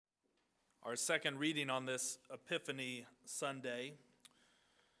Our second reading on this Epiphany Sunday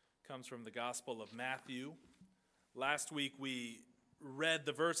comes from the Gospel of Matthew. Last week we read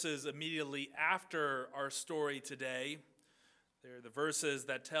the verses immediately after our story today. They're the verses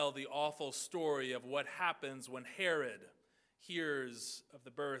that tell the awful story of what happens when Herod hears of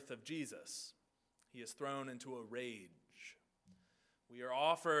the birth of Jesus. He is thrown into a rage. We are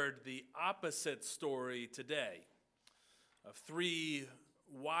offered the opposite story today of three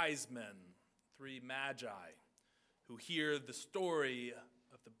wise men, three magi, who hear the story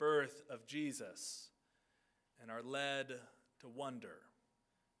of the birth of Jesus and are led to wonder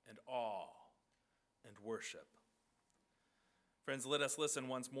and awe and worship. Friends, let us listen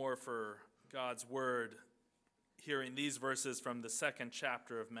once more for God's word, hearing these verses from the second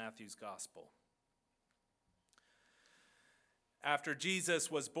chapter of Matthew's Gospel. After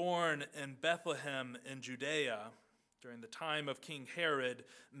Jesus was born in Bethlehem in Judea, during the time of King Herod,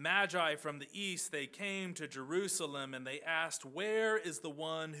 Magi from the east, they came to Jerusalem and they asked, "Where is the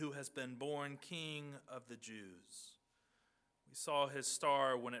one who has been born King of the Jews? We saw his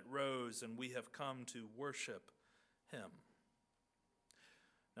star when it rose, and we have come to worship him."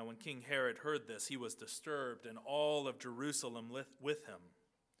 Now when King Herod heard this, he was disturbed, and all of Jerusalem with him.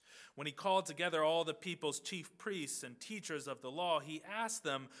 When he called together all the people's chief priests and teachers of the law, he asked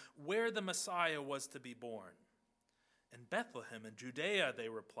them where the Messiah was to be born. "In Bethlehem in Judea," they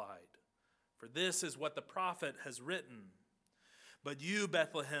replied, "for this is what the prophet has written. But you,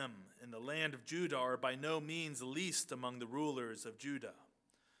 Bethlehem, in the land of Judah, are by no means least among the rulers of Judah.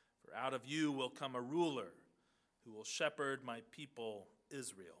 For out of you will come a ruler who will shepherd my people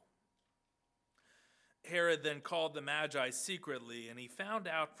Israel." Herod then called the Magi secretly, and he found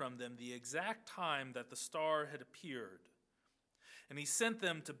out from them the exact time that the star had appeared. And he sent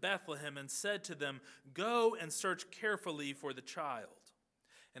them to Bethlehem and said to them, "Go and search carefully for the child.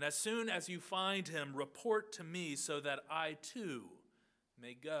 And as soon as you find him, report to me so that I too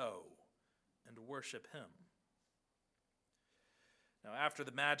may go and worship him." Now after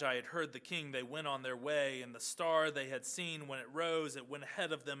the Magi had heard the king, they went on their way, and the star they had seen when it rose, it went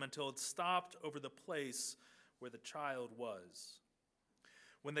ahead of them until it stopped over the place where the child was.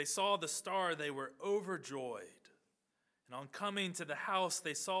 When they saw the star, they were overjoyed. And on coming to the house,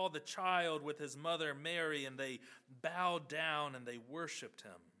 they saw the child with his mother Mary, and they bowed down and they worshiped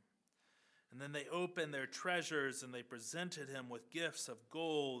him. And then they opened their treasures, and they presented him with gifts of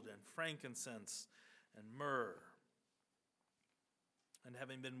gold and frankincense and myrrh. And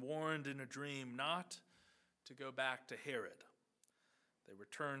having been warned in a dream not to go back to Herod, they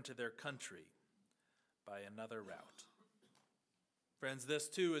returned to their country by another route. Friends, this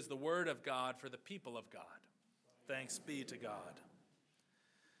too is the word of God for the people of God. Thanks be to God.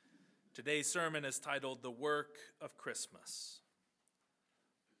 Today's sermon is titled "The Work of Christmas."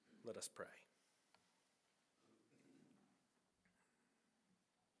 Let us pray.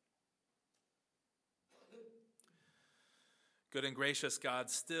 Good and gracious God,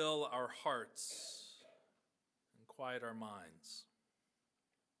 still our hearts and quiet our minds.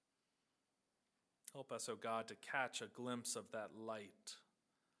 Help us, O God, to catch a glimpse of that light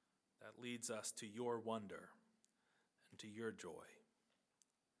that leads us to your wonder and to your joy.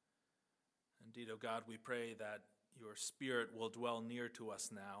 Indeed, O God, we pray that your Spirit will dwell near to us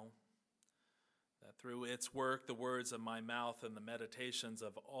now, that through its work, the words of my mouth and the meditations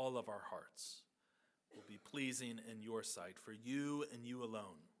of all of our hearts will be pleasing in your sight, for you and you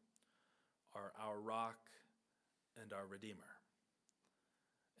alone are our rock and our Redeemer.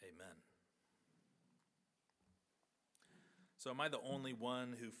 Amen. So am I the only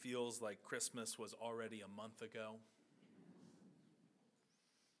one who feels like Christmas was already a month ago?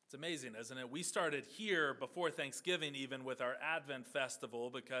 It's amazing, isn't it? We started here before Thanksgiving even with our Advent festival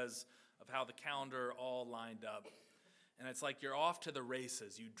because of how the calendar all lined up. And it's like you're off to the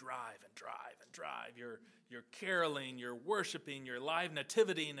races. You drive and drive and drive. You're caroling, you're worshiping, you're live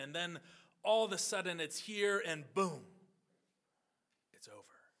nativitying, and then all of a sudden it's here and boom, it's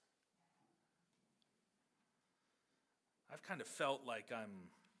over. I've kind of felt like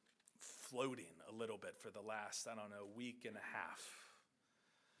I'm floating a little bit for the last, week and a half.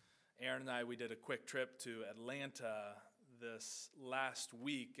 Aaron and I, we did a quick trip to Atlanta this last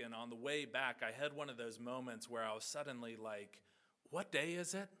week, and on the way back, I had one of those moments where I was suddenly like, what day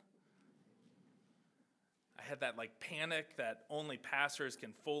is it? I had that panic that only pastors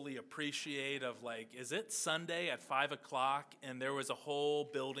can fully appreciate of is it Sunday at 5 o'clock? And there was a whole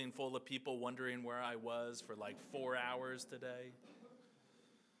building full of people wondering where I was for 4 hours today.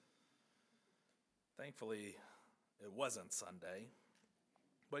 Thankfully, it wasn't Sunday.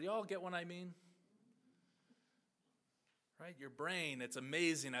 But y'all get what I mean? Right? Your brain, it's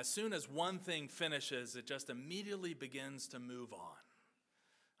amazing. As soon as one thing finishes, it just immediately begins to move on.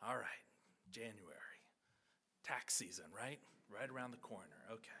 All right, January. Tax season, right? Right around the corner.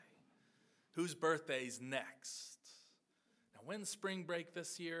 Okay. Whose birthday's next? Now, when's spring break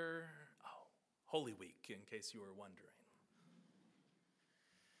this year? Oh, Holy Week, in case you were wondering.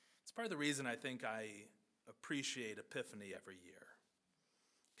 It's part of the reason I think I appreciate Epiphany every year.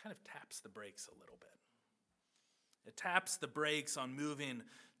 It kind of taps the brakes a little bit. It taps the brakes on moving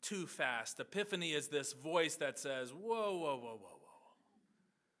too fast. Epiphany is this voice that says, whoa, whoa, whoa, whoa, whoa.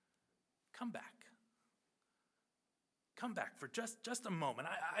 Come back. Come back for just a moment.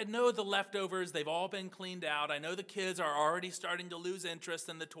 I know the leftovers, they've all been cleaned out. I know the kids are already starting to lose interest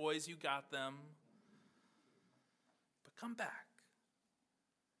in the toys you got them. But come back.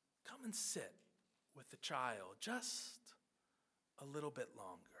 Come and sit with the child just a little bit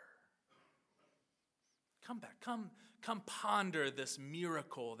longer. Come back. Come ponder this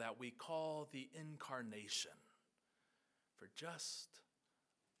miracle that we call the incarnation for just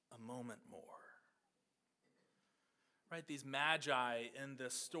a moment more. Right, these magi in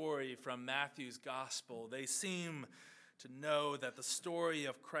this story from Matthew's gospel, they seem to know that the story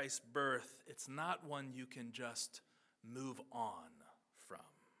of Christ's birth, it's not one you can just move on from.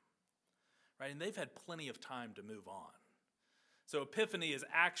 Right, and they've had plenty of time to move on. So Epiphany is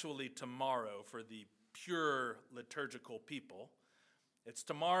actually tomorrow for the pure liturgical people. It's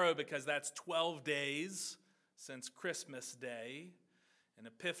tomorrow because that's 12 days since Christmas Day. And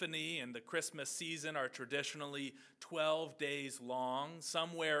Epiphany and the Christmas season are traditionally 12 days long.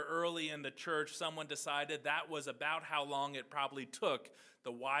 Somewhere early in the church, someone decided that was about how long it probably took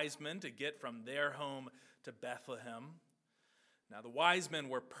the wise men to get from their home to Bethlehem. Now, the wise men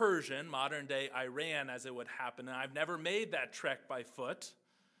were Persian, modern-day Iran, as it would happen. And I've never made that trek by foot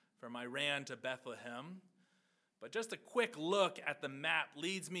from Iran to Bethlehem. But just a quick look at the map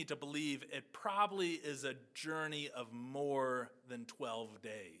leads me to believe it probably is a journey of more than 12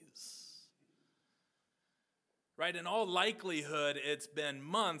 days. Right? In all likelihood, it's been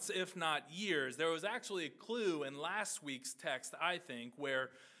months, if not years. There was actually a clue in last week's text, I think,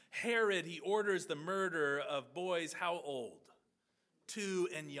 where Herod, he orders the murder of boys how old? 2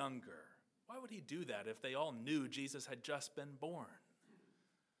 and younger. Why would he do that if they all knew Jesus had just been born?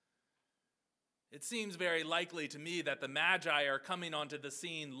 It seems very likely to me that the Magi are coming onto the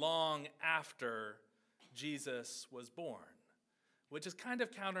scene long after Jesus was born, which is kind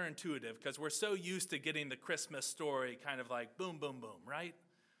of counterintuitive because we're so used to getting the Christmas story kind of like boom, boom, boom, right?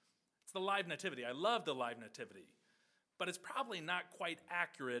 It's the live nativity. I love the live nativity, but it's probably not quite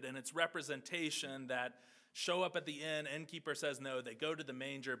accurate in its representation that show up at the inn, innkeeper says no, they go to the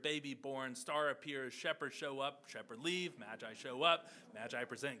manger, baby born, star appears, shepherds show up, shepherd leave, magi show up, magi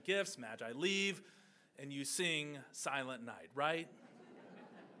present gifts, magi leave, and you sing Silent Night, right?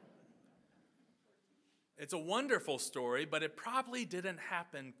 It's a wonderful story, but it probably didn't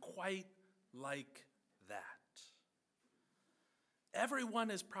happen quite like that. Everyone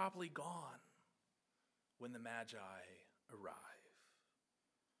is probably gone when the magi arrive.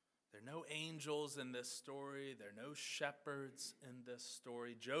 There are no angels in this story. There are no shepherds in this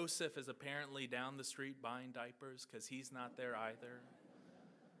story. Joseph is apparently down the street buying diapers because he's not there either.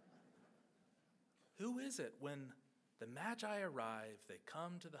 Who is it when the Magi arrive, they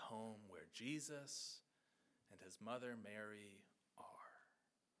come to the home where Jesus and his mother Mary are?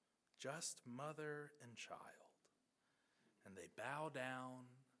 Just mother and child. And they bow down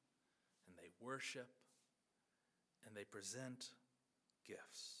and they worship and they present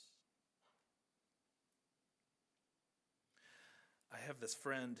gifts. I have this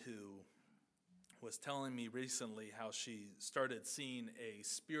friend who was telling me recently how she started seeing a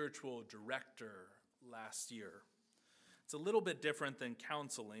spiritual director last year. It's a little bit different than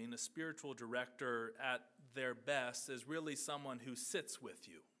counseling. A spiritual director at their best is really someone who sits with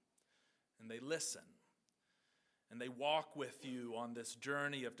you and they listen and they walk with you on this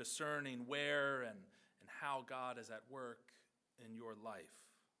journey of discerning where and how God is at work in your life.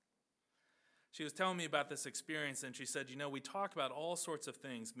 She was telling me about this experience, and she said, we talk about all sorts of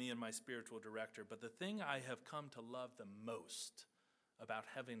things, me and my spiritual director, but the thing I have come to love the most about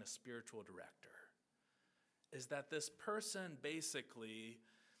having a spiritual director is that this person basically,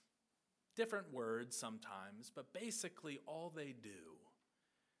 different words sometimes, but basically all they do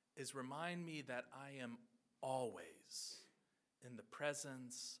is remind me that I am always in the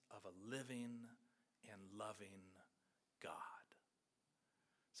presence of a living and loving God.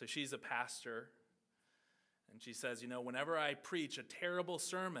 So she's a pastor, and she says, whenever I preach a terrible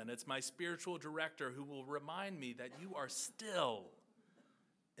sermon, it's my spiritual director who will remind me that you are still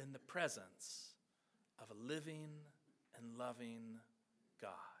in the presence of a living and loving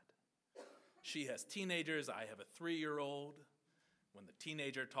God. She has teenagers. I have a 3-year-old. When the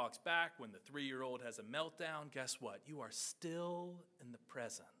teenager talks back, when the 3-year-old has a meltdown, guess what? You are still in the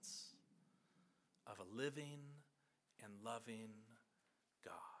presence of a living and loving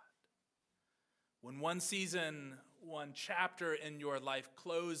God. When one season, one chapter in your life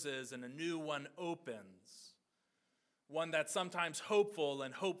closes and a new one opens, one that's sometimes hopeful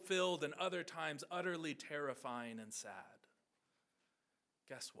and hope-filled and other times utterly terrifying and sad,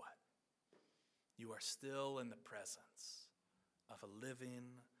 guess what? You are still in the presence of a living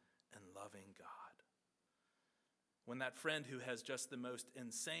and loving God. When that friend who has just the most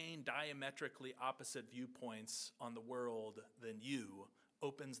insane, diametrically opposite viewpoints on the world than you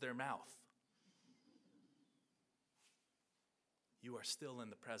opens their mouth, you are still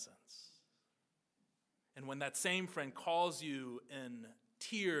in the presence. And when that same friend calls you in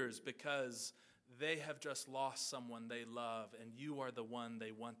tears because they have just lost someone they love and you are the one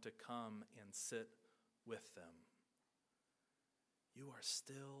they want to come and sit with them, you are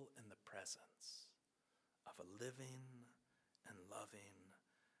still in the presence of a living and loving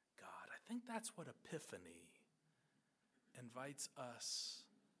God. I think that's what Epiphany invites us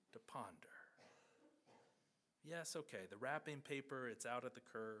to ponder. Yes, okay, the wrapping paper, it's out at the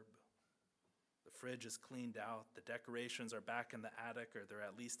curb. The fridge is cleaned out. The decorations are back in the attic, or they're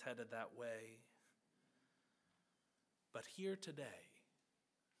at least headed that way. But here today,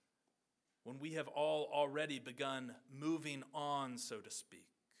 when we have all already begun moving on, so to speak,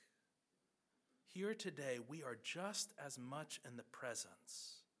 here today we are just as much in the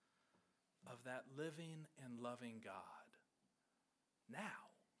presence of that living and loving God now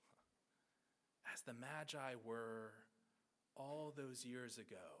as the Magi were all those years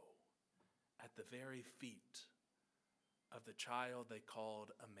ago at the very feet of the child they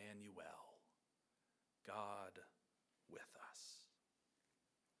called Emmanuel, God with us.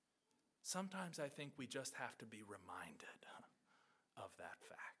 Sometimes I think we just have to be reminded of that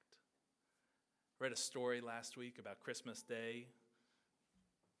fact. I read a story last week about Christmas Day.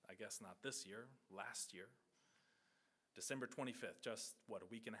 I guess not this year, last year. December 25th, just, a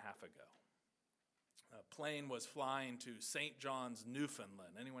week and a half ago. A plane was flying to St. John's,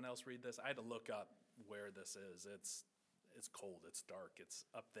 Newfoundland. Anyone else read this? I had to look up where this is. It's cold, it's dark, it's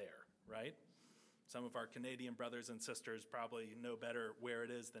up there, right? Some of our Canadian brothers and sisters probably know better where it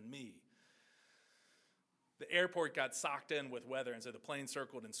is than me. The airport got socked in with weather, and so the plane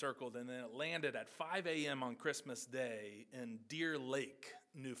circled and circled, and then it landed at 5 a.m. on Christmas Day in Deer Lake,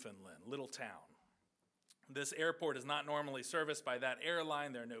 Newfoundland, little town. This airport is not normally serviced by that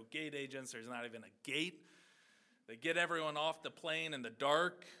airline. There are no gate agents. There's not even a gate. They get everyone off the plane in the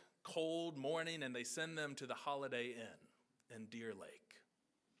dark, cold morning, and they send them to the Holiday Inn in Deer Lake.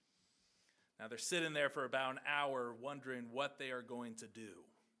 Now, they're sitting there for about an hour wondering what they are going to do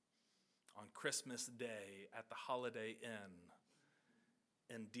on Christmas Day at the Holiday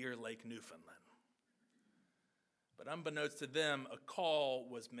Inn in Deer Lake, Newfoundland. But unbeknownst to them, a call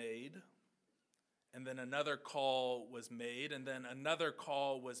was made, and then another call was made, and then another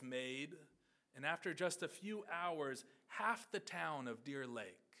call was made, and after just a few hours, half the town of Deer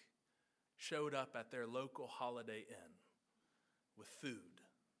Lake showed up at their local Holiday Inn with food,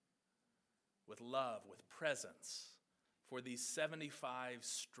 with love, with presents for these 75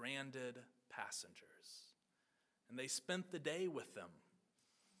 stranded passengers. And they spent the day with them.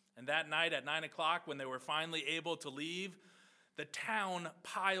 And that night at 9 o'clock, when they were finally able to leave, the town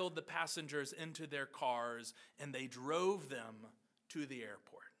piled the passengers into their cars and they drove them to the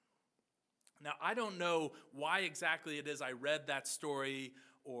airport. Now, I don't know why exactly it is I read that story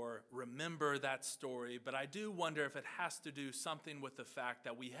or remember that story, but I do wonder if it has to do something with the fact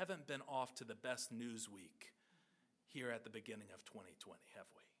that we haven't been off to the best news week here at the beginning of 2020, have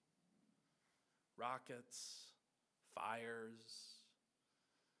we? Rockets, fires,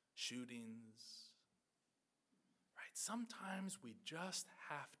 shootings. Right? Sometimes we just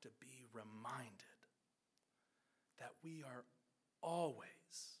have to be reminded that we are always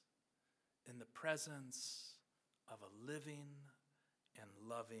in the presence of a living and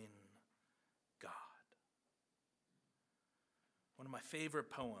loving God. One of my favorite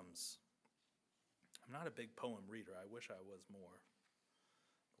poems, I'm not a big poem reader, I wish I was more,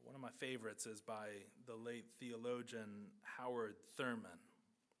 but one of my favorites is by the late theologian Howard Thurman.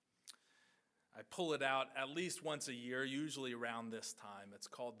 I pull it out at least once a year, usually around this time. It's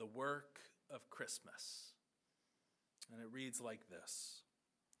called The Work of Christmas. And it reads like this.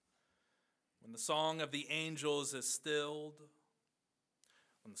 When the song of the angels is stilled,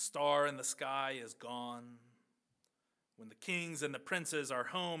 when the star in the sky is gone, when the kings and the princes are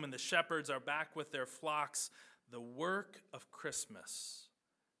home and the shepherds are back with their flocks, the work of Christmas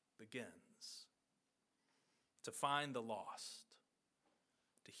begins. To find the lost,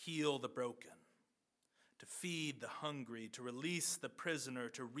 to heal the broken, to feed the hungry, to release the prisoner,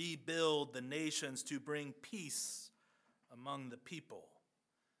 to rebuild the nations, to bring peace among the people,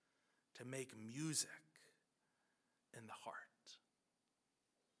 to make music in the heart.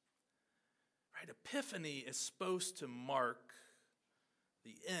 Right? Epiphany is supposed to mark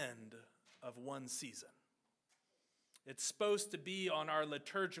the end of one season. It's supposed to be on our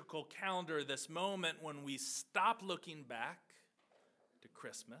liturgical calendar, this moment when we stop looking back to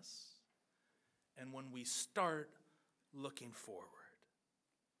Christmas and when we start looking forward.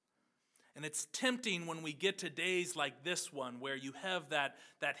 And it's tempting when we get to days like this one where you have that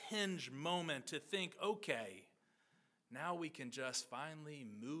hinge moment to think, okay, now we can just finally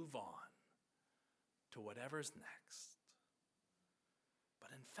move on to whatever's next.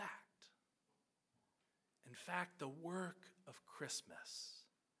 But in fact, the work of Christmas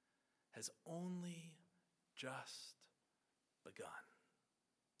has only just begun.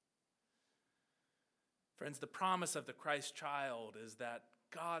 Friends, the promise of the Christ child is that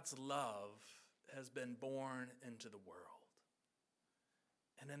God's love has been born into the world.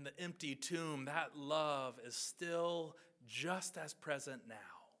 And in the empty tomb, that love is still just as present now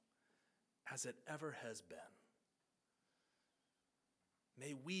as it ever has been.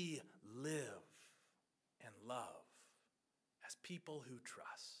 May we live and love as people who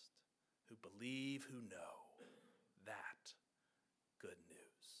trust, who believe, who know that good news.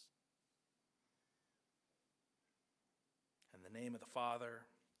 In the name of the Father,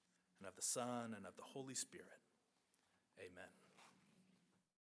 and of the Son, and of the Holy Spirit, amen.